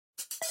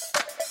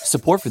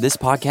Support for this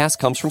podcast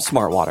comes from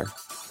Smartwater.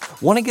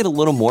 Want to get a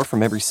little more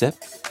from every sip?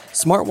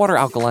 Smartwater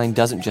Alkaline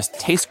doesn't just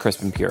taste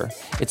crisp and pure,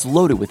 it's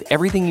loaded with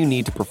everything you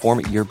need to perform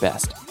at your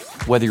best,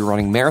 whether you're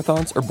running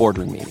marathons or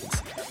boardroom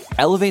meetings.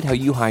 Elevate how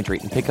you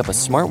hydrate and pick up a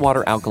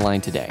Smartwater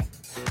Alkaline today.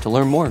 To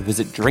learn more,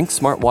 visit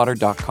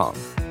drinksmartwater.com.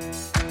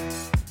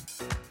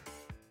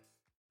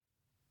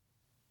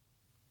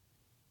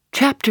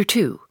 Chapter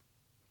 2,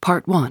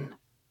 Part 1.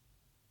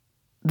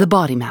 The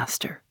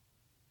Bodymaster.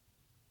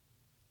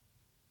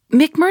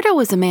 McMurdo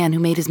was a man who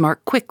made his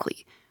mark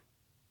quickly.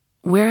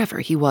 Wherever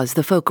he was,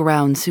 the folk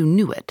around soon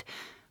knew it.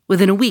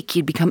 Within a week,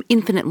 he'd become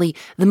infinitely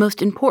the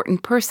most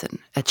important person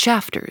at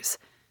Shafters.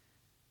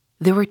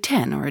 There were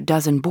 10 or a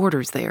dozen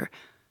boarders there,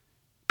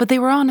 but they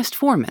were honest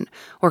foremen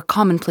or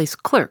commonplace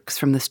clerks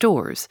from the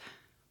stores,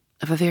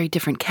 of a very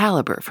different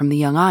caliber from the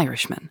young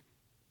Irishman.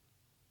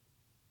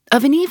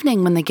 Of an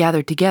evening when they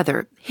gathered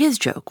together, his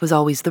joke was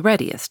always the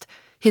readiest,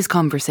 his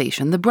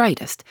conversation the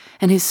brightest,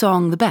 and his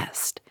song the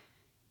best.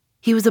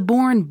 He was a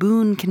born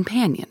boon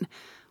companion,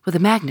 with a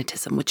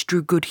magnetism which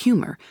drew good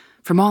humor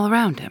from all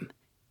around him.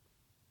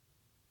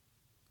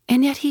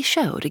 And yet he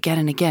showed, again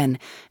and again,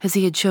 as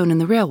he had shown in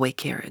the railway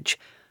carriage,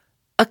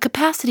 a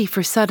capacity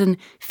for sudden,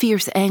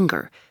 fierce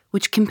anger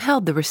which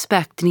compelled the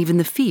respect and even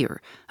the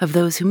fear of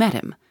those who met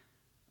him.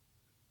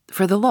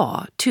 For the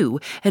law, too,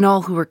 and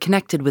all who were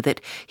connected with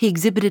it, he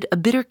exhibited a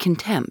bitter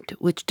contempt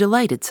which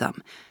delighted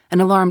some and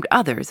alarmed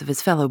others of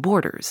his fellow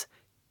boarders.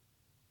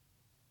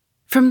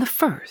 From the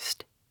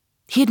first,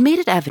 he had made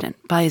it evident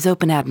by his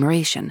open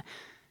admiration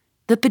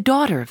that the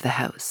daughter of the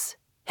house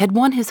had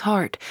won his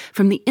heart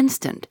from the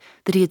instant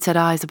that he had set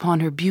eyes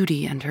upon her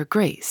beauty and her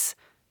grace.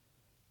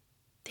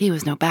 He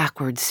was no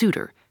backward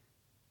suitor.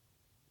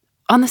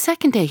 On the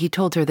second day he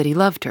told her that he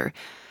loved her,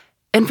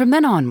 and from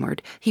then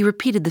onward he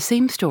repeated the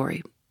same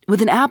story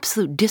with an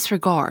absolute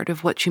disregard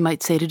of what she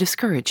might say to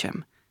discourage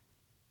him.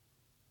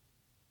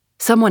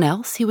 Someone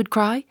else, he would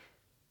cry?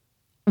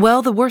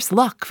 Well, the worse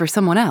luck for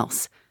someone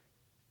else.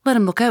 Let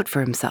him look out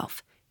for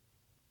himself.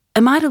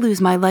 Am I to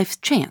lose my life's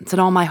chance and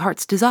all my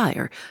heart's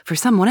desire for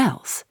someone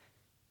else?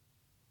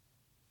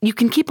 You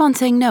can keep on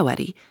saying no,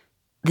 Eddie.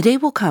 The day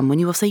will come when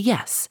you will say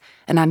yes,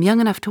 and I'm young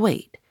enough to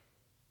wait.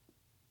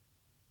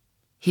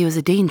 He was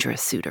a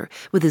dangerous suitor,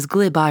 with his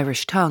glib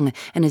Irish tongue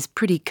and his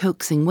pretty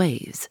coaxing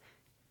ways.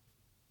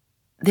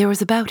 There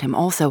was about him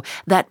also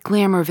that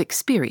glamour of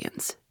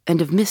experience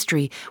and of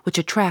mystery which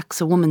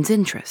attracts a woman's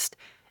interest,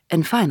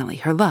 and finally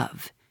her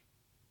love.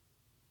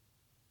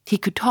 He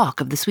could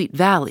talk of the sweet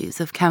valleys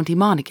of County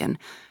Monaghan,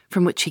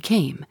 from which he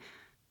came,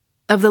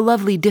 of the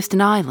lovely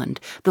distant island,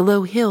 the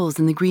low hills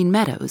and the green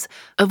meadows,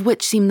 of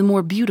which seemed the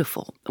more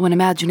beautiful when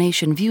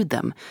imagination viewed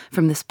them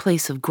from this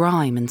place of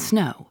grime and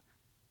snow.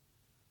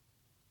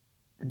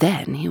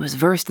 Then he was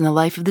versed in the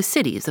life of the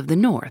cities of the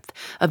North,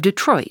 of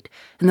Detroit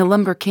and the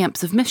lumber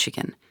camps of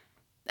Michigan,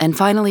 and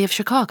finally of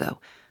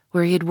Chicago,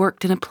 where he had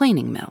worked in a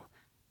planing mill.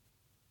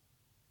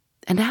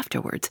 And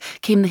afterwards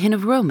came the hint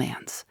of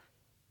romance,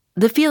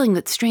 the feeling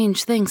that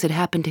strange things had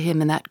happened to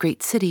him in that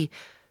great city,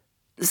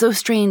 so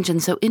strange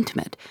and so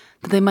intimate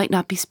that they might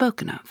not be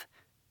spoken of.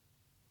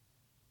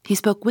 He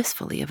spoke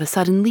wistfully of a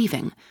sudden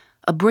leaving,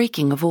 a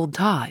breaking of old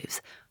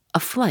ties, a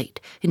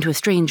flight into a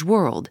strange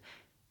world,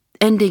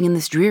 ending in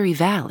this dreary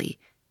valley.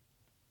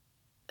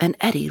 And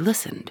Eddie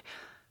listened,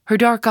 her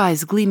dark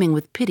eyes gleaming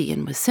with pity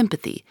and with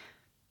sympathy,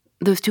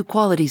 those two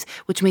qualities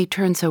which may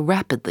turn so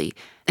rapidly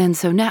and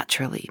so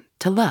naturally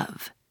to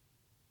love.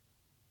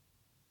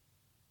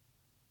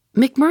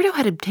 McMurdo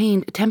had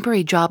obtained a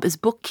temporary job as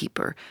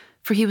bookkeeper,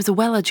 for he was a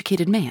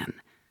well-educated man.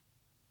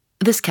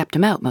 This kept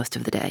him out most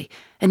of the day,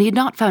 and he had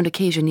not found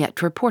occasion yet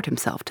to report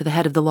himself to the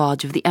head of the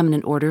lodge of the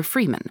Eminent Order of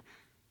Freemen.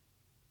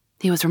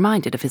 He was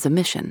reminded of his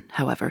omission,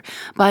 however,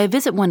 by a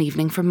visit one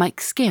evening from Mike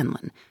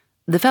Scanlon,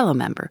 the fellow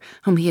member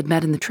whom he had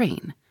met in the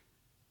train.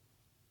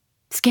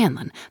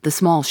 Scanlon, the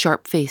small,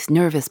 sharp-faced,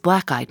 nervous,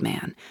 black-eyed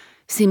man,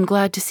 seemed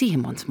glad to see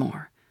him once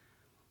more.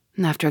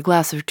 And after a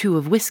glass or two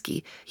of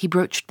whiskey, he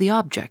broached the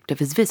object of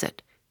his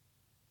visit.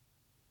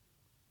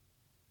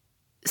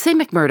 "Say,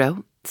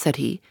 McMurdo," said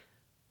he,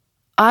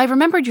 "I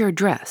remembered your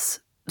address,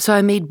 so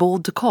I made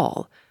bold to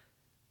call.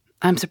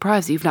 I'm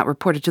surprised that you've not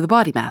reported to the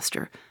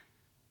Bodymaster.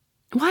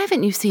 Why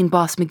haven't you seen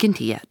Boss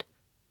McGinty yet?"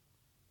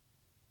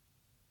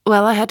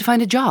 "Well, I had to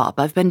find a job.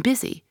 I've been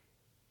busy."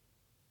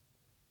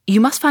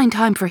 "You must find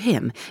time for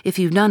him if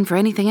you've none for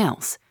anything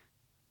else.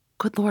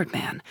 Good Lord,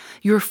 man,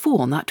 you're a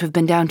fool not to have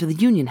been down to the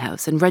Union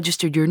House and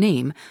registered your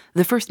name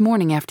the first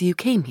morning after you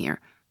came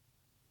here.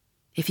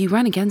 If you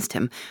run against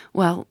him,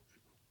 well,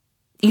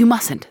 you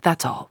mustn't,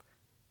 that's all."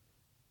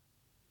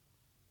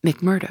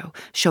 McMurdo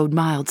showed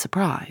mild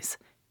surprise.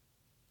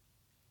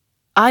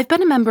 "I've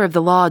been a member of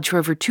the lodge for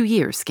over 2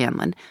 years,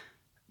 Scanlon,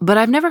 but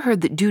I've never heard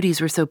that duties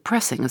were so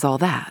pressing as all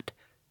that."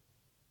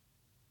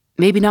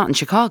 "Maybe not in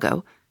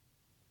Chicago."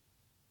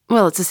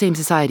 "Well, it's the same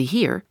society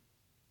here."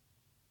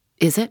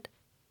 "Is it?"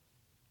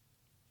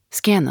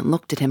 Scanlon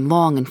looked at him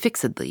long and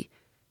fixedly.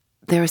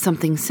 There was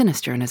something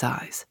sinister in his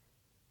eyes.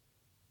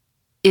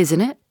 "Isn't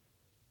it?"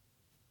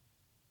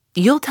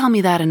 You'll tell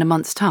me that in a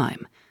month's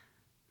time.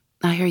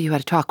 I hear you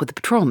had a talk with the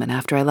patrolman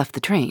after I left the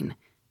train.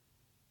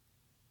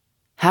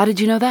 How did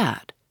you know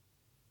that?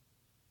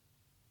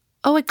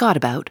 Oh, it got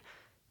about.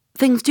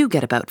 Things do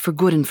get about for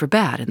good and for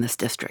bad in this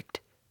district.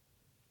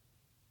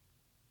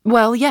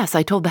 Well, yes,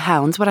 I told the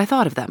hounds what I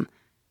thought of them.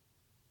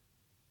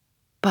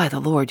 By the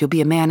Lord, you'll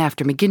be a man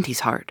after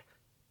McGinty's heart.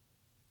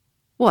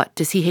 What,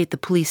 does he hate the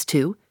police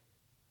too?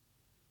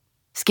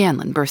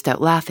 Scanlon burst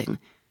out laughing.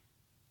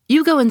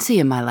 You go and see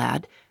him, my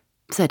lad,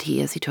 said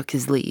he as he took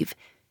his leave.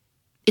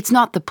 It's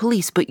not the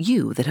police but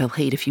you that he'll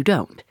hate if you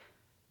don't.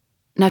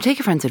 Now take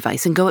your friend's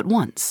advice and go at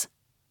once.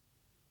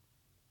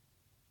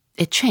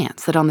 It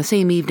chanced that on the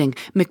same evening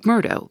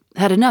McMurdo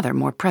had another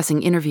more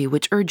pressing interview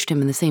which urged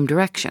him in the same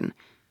direction.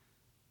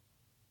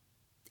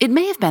 It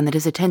may have been that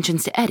his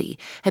attentions to Eddie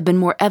had been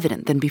more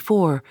evident than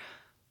before,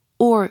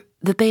 or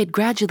that they had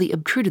gradually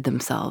obtruded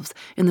themselves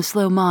in the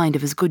slow mind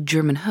of his good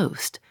German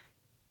host.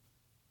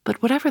 But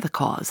whatever the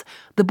cause,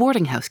 the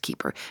boarding-house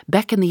keeper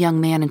beckoned the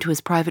young man into his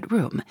private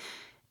room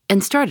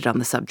and started on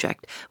the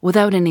subject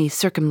without any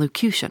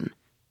circumlocution.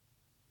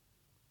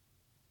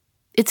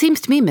 It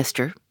seems to me,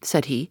 mister,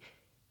 said he,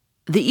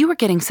 that you are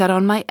getting set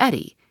on my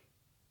Eddie.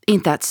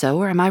 Ain't that so,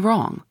 or am I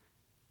wrong?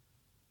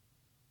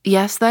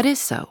 Yes, that is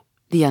so,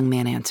 the young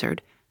man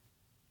answered.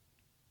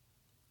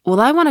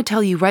 Well, I want to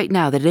tell you right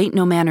now that it ain't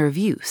no manner of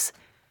use.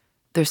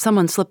 There's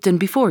someone slipped in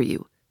before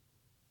you.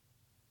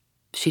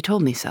 She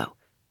told me so.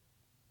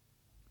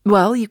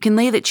 Well, you can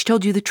lay that she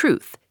told you the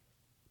truth.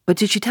 But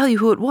did she tell you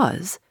who it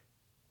was?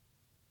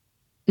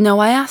 No,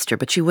 I asked her,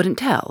 but she wouldn't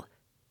tell.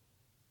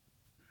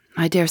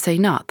 I dare say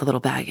not, the little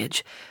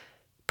baggage.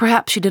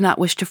 Perhaps she did not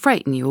wish to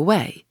frighten you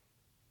away.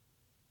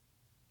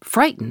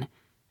 Frighten?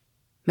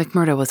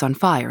 McMurdo was on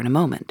fire in a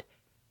moment.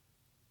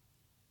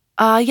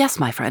 Yes,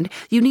 my friend,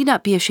 you need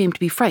not be ashamed to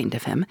be frightened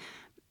of him.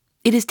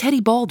 It is Teddy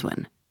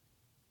Baldwin.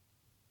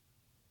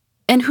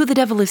 And who the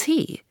devil is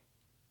he?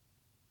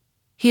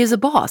 He is a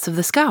boss of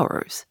the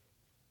Scourers.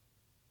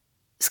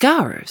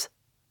 Scourers?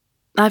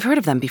 I've heard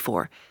of them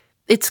before.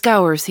 It's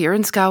Scourers here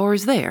and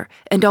Scourers there,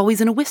 and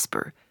always in a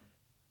whisper.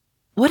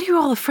 What are you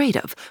all afraid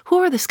of? Who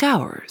are the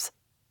Scourers?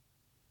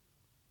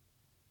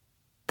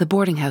 The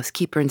boarding-house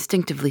keeper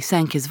instinctively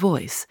sank his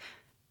voice,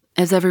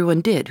 as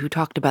everyone did who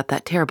talked about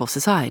that terrible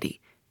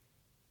society.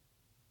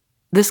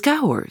 The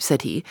Scourers,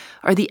 said he,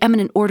 are the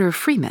eminent order of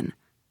freemen.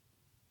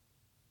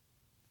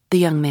 The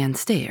young man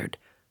stared.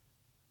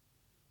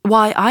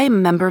 Why, I am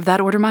a member of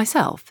that order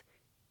myself.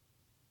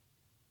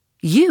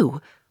 You?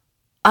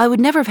 I would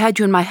never have had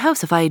you in my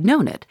house if I had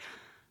known it.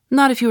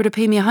 Not if you were to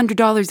pay me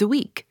 $100 a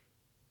week.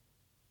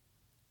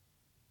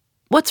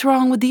 What's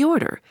wrong with the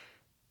order?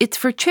 It's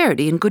for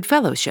charity and good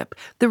fellowship.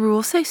 The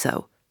rules say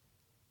so.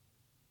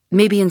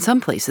 Maybe in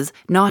some places,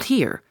 not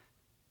here.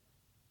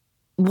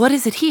 What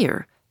is it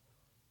here?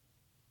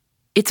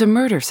 It's a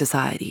murder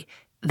society.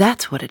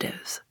 That's what it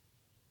is.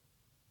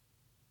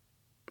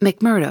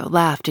 McMurdo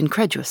laughed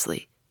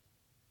incredulously.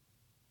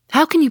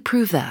 How can you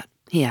prove that?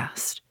 He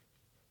asked.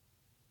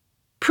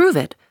 Prove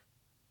it?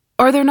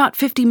 Are there not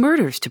 50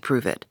 murders to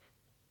prove it?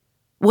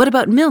 What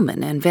about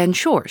Millman and Van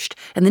Shorst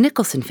and the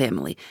Nicholson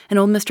family and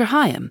old Mr.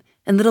 Hyam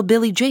and little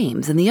Billy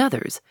James and the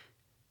others?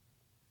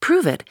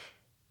 Prove it?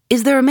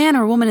 Is there a man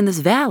or a woman in this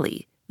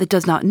valley that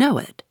does not know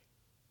it?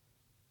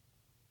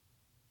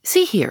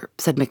 See here,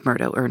 said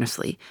McMurdo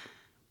earnestly.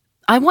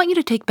 I want you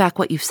to take back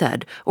what you've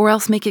said, or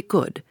else make it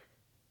good.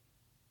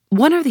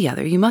 One or the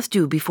other you must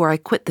do before I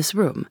quit this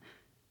room.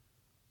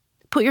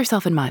 Put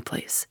yourself in my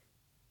place.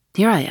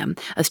 Here I am,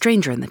 a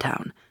stranger in the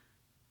town.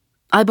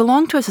 I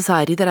belong to a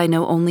society that I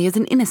know only as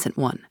an innocent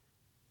one.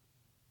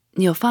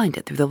 You'll find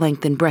it through the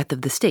length and breadth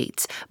of the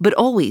states, but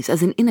always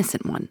as an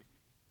innocent one.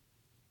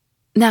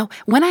 Now,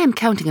 when I am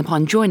counting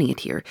upon joining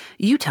it here,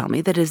 you tell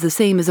me that it is the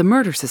same as a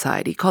murder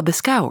society called the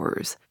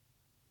Scourers.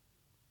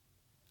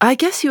 I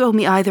guess you owe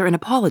me either an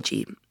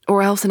apology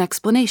or else an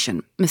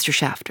explanation, Mr.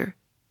 Shafter.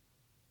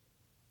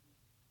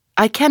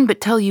 I can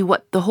but tell you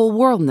what the whole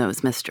world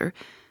knows, mister.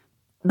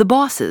 The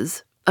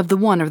bosses of the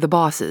one are the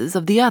bosses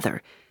of the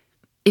other.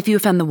 If you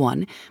offend the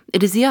one,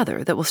 it is the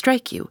other that will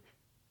strike you.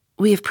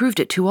 We have proved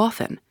it too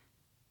often.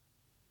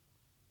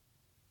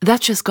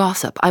 That's just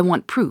gossip. I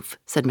want proof,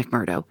 said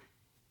McMurdo.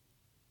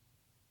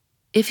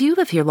 If you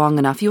live here long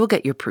enough, you will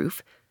get your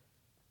proof.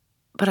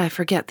 But I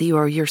forget that you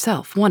are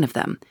yourself one of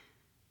them.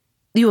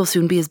 You will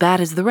soon be as bad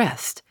as the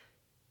rest.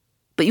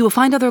 But you will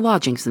find other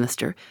lodgings,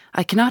 mister.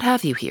 I cannot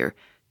have you here.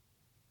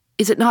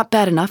 Is it not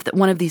bad enough that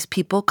one of these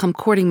people come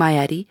courting my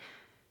Eddie,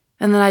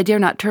 and that I dare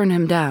not turn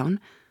him down,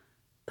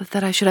 but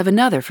that I should have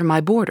another for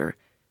my boarder?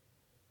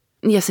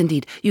 Yes,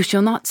 indeed, you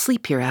shall not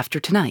sleep here after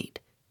tonight.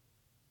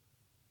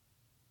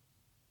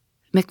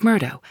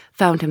 McMurdo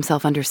found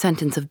himself under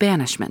sentence of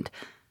banishment,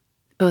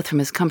 both from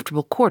his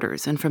comfortable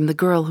quarters and from the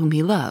girl whom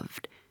he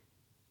loved.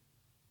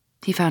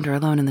 He found her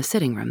alone in the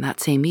sitting room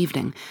that same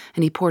evening,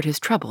 and he poured his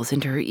troubles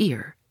into her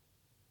ear.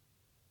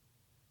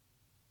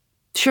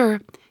 Sure,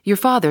 your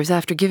father's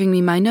after giving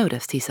me my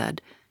notice, he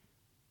said.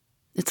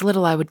 It's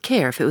little I would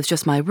care if it was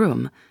just my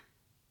room.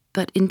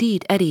 But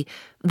indeed, Eddie,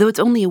 though it's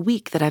only a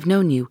week that I've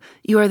known you,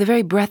 you are the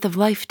very breath of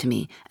life to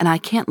me, and I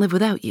can't live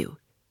without you."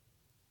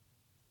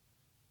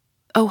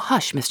 "Oh,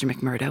 hush, Mr.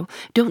 McMurdo.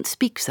 Don't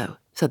speak so,"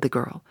 said the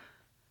girl.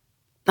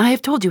 "I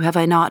have told you, have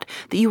I not,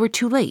 that you were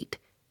too late?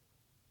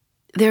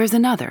 There is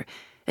another,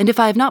 and if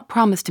I have not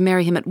promised to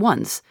marry him at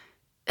once,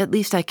 at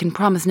least I can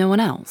promise no one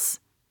else."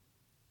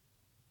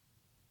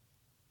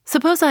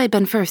 "Suppose I had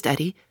been first,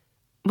 Eddie,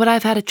 would I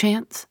have had a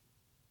chance?"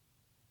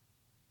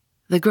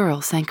 The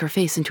girl sank her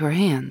face into her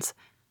hands.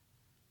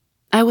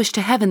 "I wish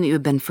to heaven that you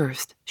had been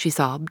first," she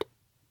sobbed.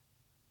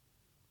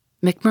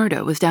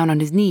 McMurdo was down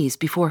on his knees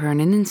before her in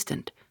an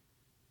instant.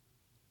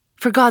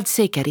 "For God's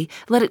sake, Eddie,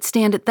 let it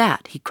stand at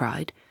that," he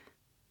cried.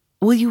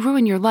 "Will you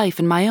ruin your life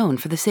and my own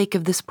for the sake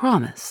of this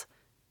promise?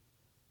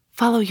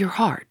 Follow your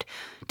heart.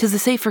 'Tis a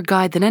safer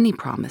guide than any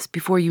promise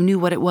before you knew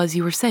what it was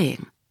you were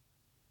saying."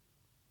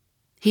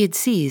 He had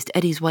seized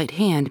Eddie's white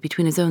hand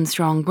between his own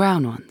strong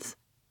brown ones.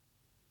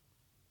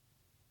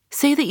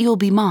 "Say that you'll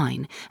be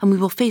mine, and we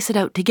will face it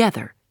out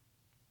together."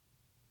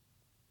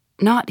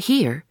 "Not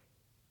here."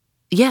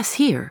 "Yes,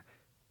 here."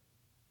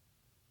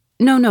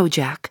 "No, no,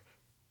 Jack."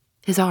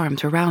 His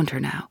arms were round her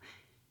now.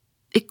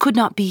 "It could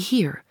not be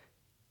here.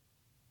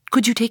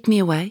 Could you take me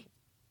away?"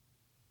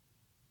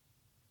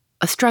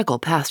 A struggle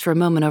passed for a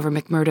moment over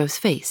McMurdo's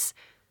face,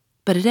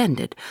 but it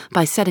ended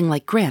by setting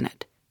like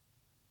granite.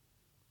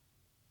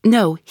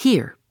 "No,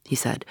 here," he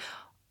said.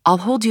 "I'll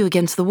hold you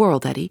against the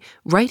world, Eddie,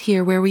 right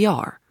here where we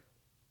are."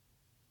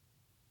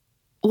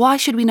 "Why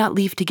should we not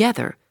leave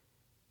together?"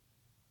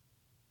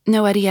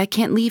 "No, Eddie, I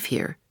can't leave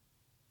here."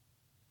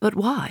 "But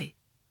why?"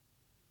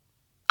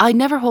 "I'd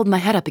never hold my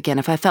head up again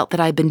if I felt that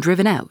I had been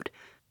driven out.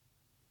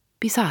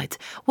 Besides,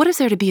 what is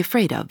there to be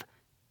afraid of?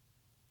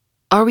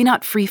 Are we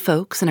not free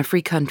folks in a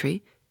free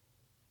country?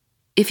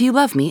 If you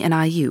love me and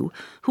I you,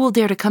 who will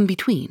dare to come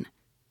between?"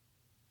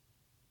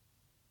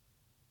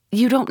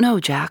 "You don't know,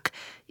 Jack.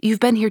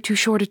 You've been here too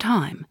short a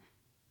time.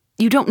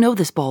 You don't know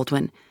this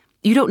Baldwin.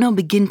 You don't know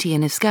McGinty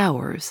and his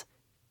Scowers."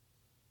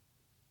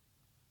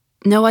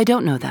 "No, I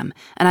don't know them,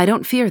 and I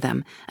don't fear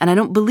them, and I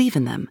don't believe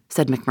in them,"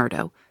 said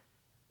McMurdo.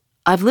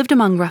 "I've lived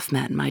among rough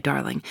men, my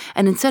darling,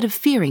 and instead of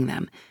fearing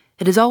them,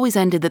 it has always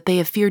ended that they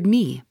have feared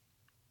me.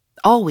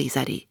 Always,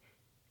 Eddie.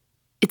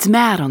 It's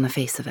mad on the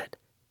face of it.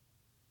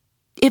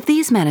 If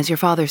these men, as your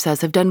father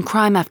says, have done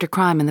crime after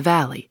crime in the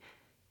valley,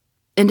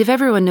 and if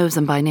everyone knows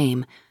them by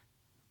name,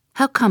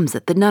 how comes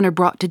it that none are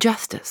brought to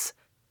justice?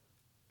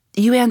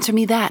 You answer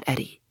me that,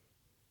 Eddie."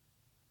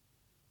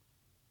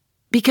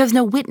 "Because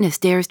no witness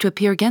dares to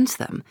appear against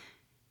them.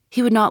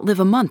 He would not live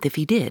a month if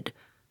he did.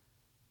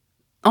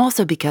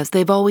 Also because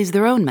they've always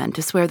their own men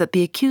to swear that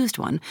the accused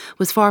one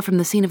was far from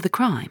the scene of the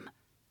crime.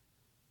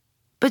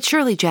 But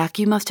surely, Jack,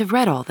 you must have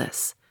read all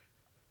this.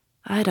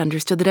 I'd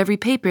understood that every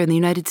paper in the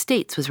United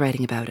States was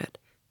writing about it."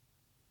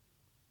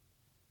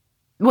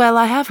 "Well,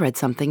 I have read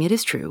something, it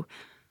is true.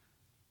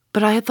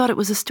 But I had thought it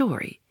was a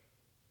story.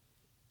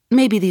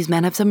 Maybe these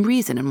men have some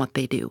reason in what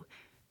they do.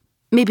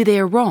 Maybe they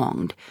are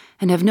wronged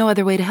and have no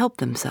other way to help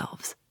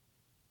themselves."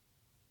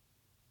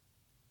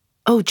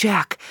 "Oh,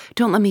 Jack,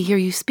 don't let me hear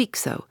you speak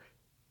so.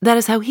 That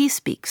is how he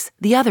speaks,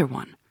 the other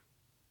one."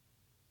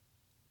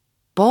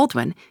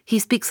 "Baldwin, he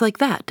speaks like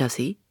that, does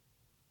he?"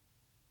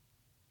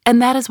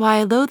 "And that is why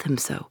I loathe him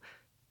so.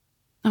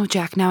 Oh,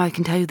 Jack, now I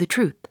can tell you the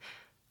truth.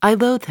 I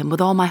loathe him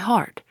with all my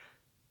heart.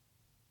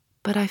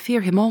 But I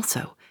fear him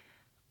also.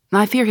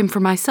 I fear him for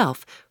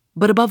myself,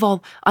 but above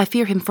all, I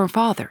fear him for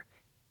Father.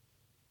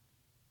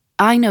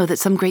 I know that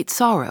some great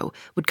sorrow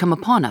would come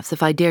upon us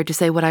if I dared to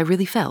say what I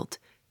really felt.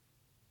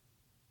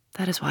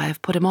 That is why I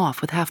have put him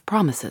off with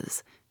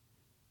half-promises.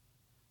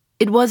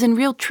 It was, in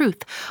real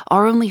truth,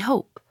 our only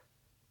hope.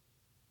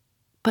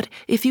 But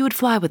if you would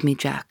fly with me,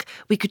 Jack,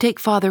 we could take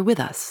Father with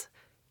us,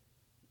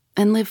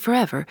 and live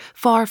forever,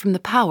 far from the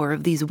power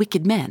of these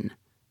wicked men."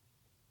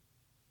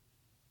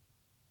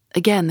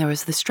 Again there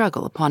was the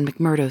struggle upon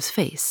McMurdo's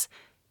face,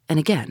 and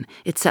again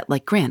it set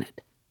like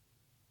granite.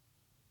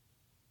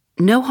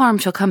 "No harm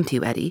shall come to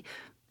you, Eddie,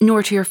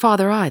 nor to your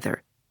father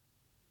either.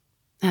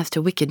 As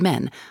to wicked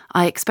men,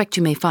 I expect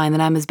you may find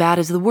that I'm as bad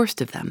as the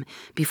worst of them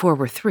before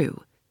we're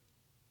through."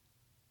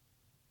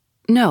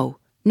 "No,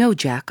 no,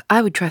 Jack,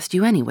 I would trust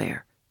you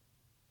anywhere."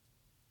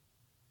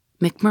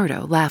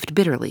 McMurdo laughed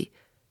bitterly.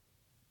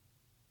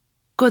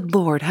 "Good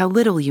Lord, how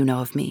little you know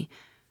of me.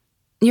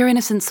 Your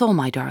innocent soul,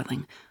 my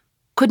darling,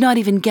 could not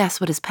even guess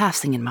what is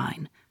passing in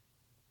mine.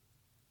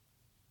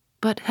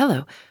 But,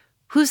 hello,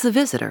 who's the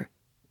visitor?"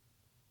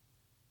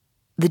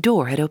 The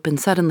door had opened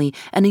suddenly,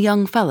 and a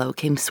young fellow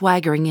came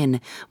swaggering in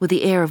with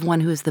the air of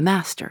one who is the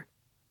master.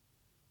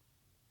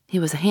 He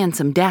was a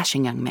handsome,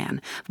 dashing young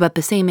man, about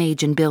the same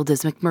age and build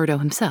as McMurdo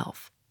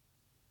himself.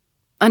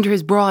 Under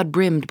his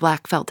broad-brimmed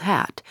black felt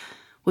hat,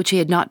 which he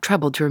had not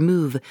troubled to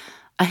remove,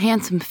 a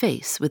handsome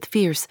face with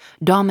fierce,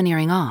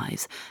 domineering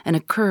eyes and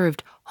a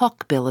curved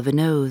hawk-bill of a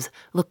nose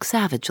looked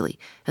savagely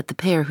at the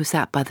pair who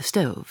sat by the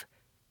stove.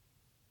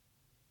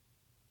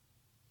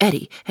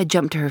 Eddie had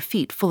jumped to her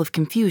feet full of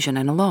confusion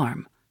and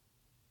alarm.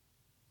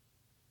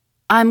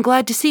 "I'm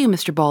glad to see you,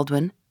 Mr.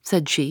 Baldwin,"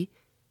 said she.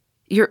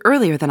 "You're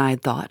earlier than I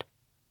had thought.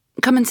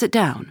 Come and sit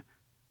down."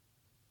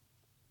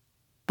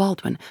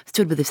 Baldwin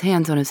stood with his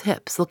hands on his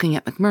hips, looking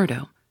at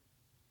McMurdo.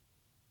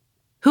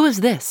 "Who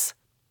is this?"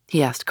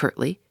 he asked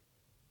curtly.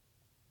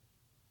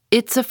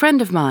 "It's a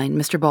friend of mine,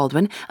 Mr.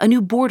 Baldwin, a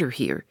new boarder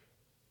here.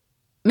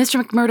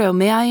 Mr. McMurdo,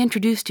 may I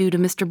introduce you to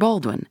Mr.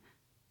 Baldwin?"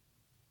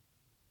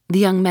 The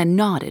young men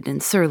nodded in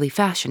surly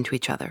fashion to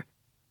each other.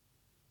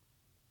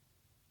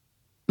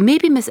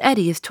 "Maybe Miss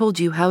Etty has told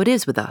you how it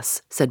is with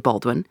us," said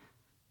Baldwin.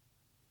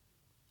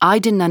 "I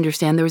didn't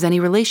understand there was any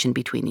relation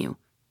between you."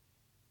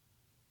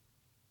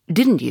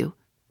 "Didn't you?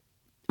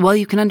 Well,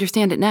 you can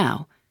understand it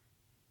now.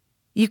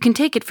 You can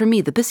take it from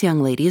me that this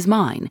young lady is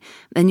mine,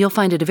 and you'll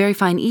find it a very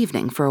fine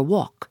evening for a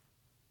walk."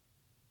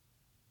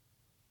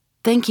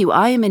 "Thank you,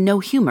 I am in no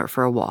humor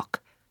for a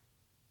walk."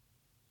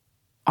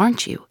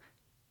 "Aren't you?"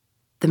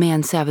 The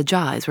man's savage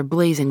eyes were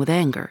blazing with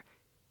anger.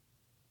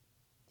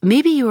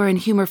 "Maybe you are in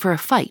humor for a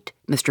fight,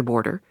 Mr.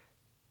 Boarder."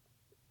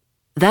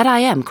 "That I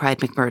am," cried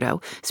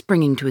McMurdo,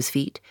 springing to his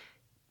feet.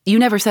 "You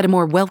never said a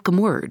more welcome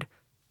word."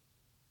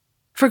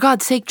 "For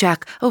God's sake,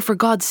 Jack, oh, for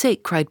God's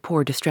sake," cried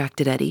poor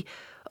distracted Etty.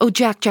 "Oh,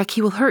 Jack, Jack,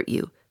 he will hurt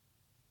you."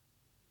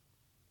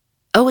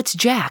 "Oh, it's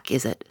Jack,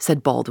 is it?"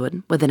 said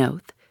Baldwin, with an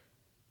oath.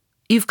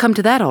 "You've come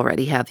to that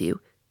already, have you?"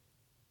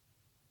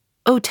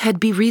 "Oh, Ted,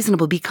 be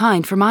reasonable, be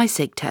kind, for my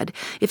sake, Ted.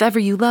 If ever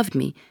you loved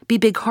me, be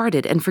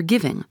big-hearted and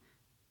forgiving."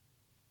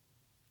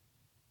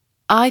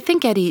 "I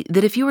think, Etty,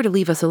 that if you were to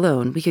leave us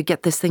alone, we could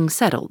get this thing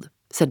settled,"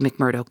 said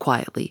McMurdo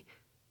quietly.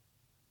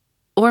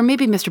 "Or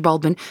maybe, Mr.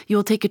 Baldwin, you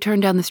will take a turn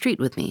down the street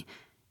with me.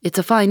 It's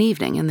a fine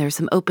evening, and there's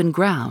some open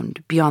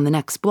ground beyond the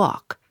next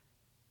block."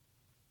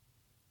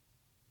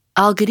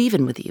 "I'll get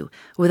even with you,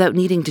 without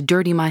needing to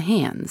dirty my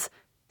hands,"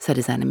 said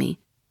his enemy.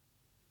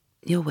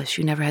 "You'll wish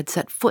you never had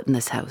set foot in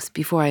this house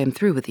before I am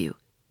through with you."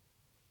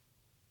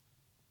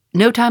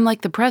 "No time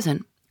like the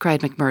present,"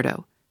 cried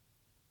McMurdo.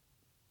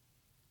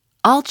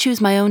 "I'll choose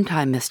my own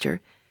time,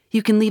 mister.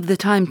 You can leave the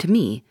time to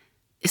me.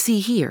 See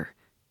here."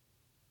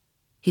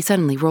 He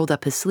suddenly rolled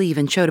up his sleeve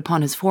and showed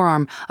upon his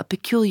forearm a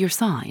peculiar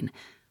sign,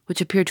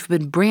 which appeared to have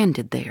been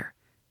branded there.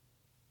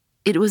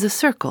 It was a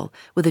circle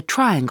with a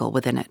triangle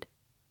within it.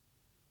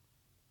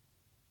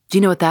 "Do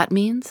you know what that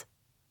means?"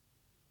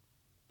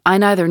 "I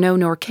neither know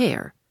nor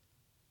care."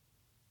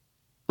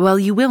 "Well,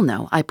 you will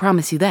know, I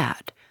promise you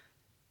that.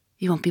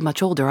 You won't be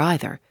much older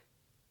either.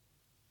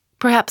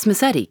 Perhaps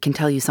Miss Etty can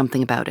tell you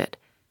something about it.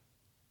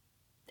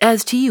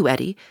 As to you,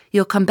 Etty,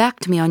 you'll come back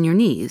to me on your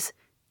knees.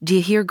 Do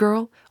you hear,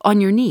 girl?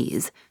 On your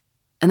knees.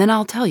 And then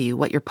I'll tell you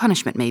what your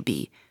punishment may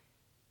be.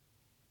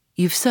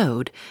 You've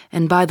sowed,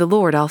 and by the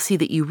Lord I'll see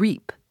that you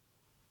reap."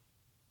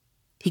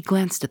 He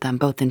glanced at them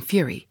both in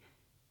fury.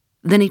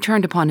 Then he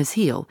turned upon his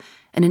heel,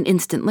 and an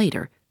instant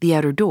later the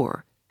outer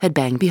door had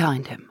banged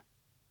behind him.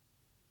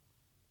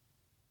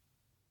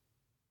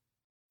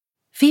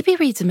 Phoebe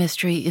Reads a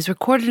Mystery is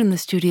recorded in the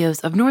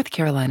studios of North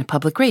Carolina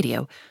Public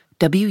Radio,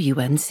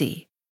 WUNC.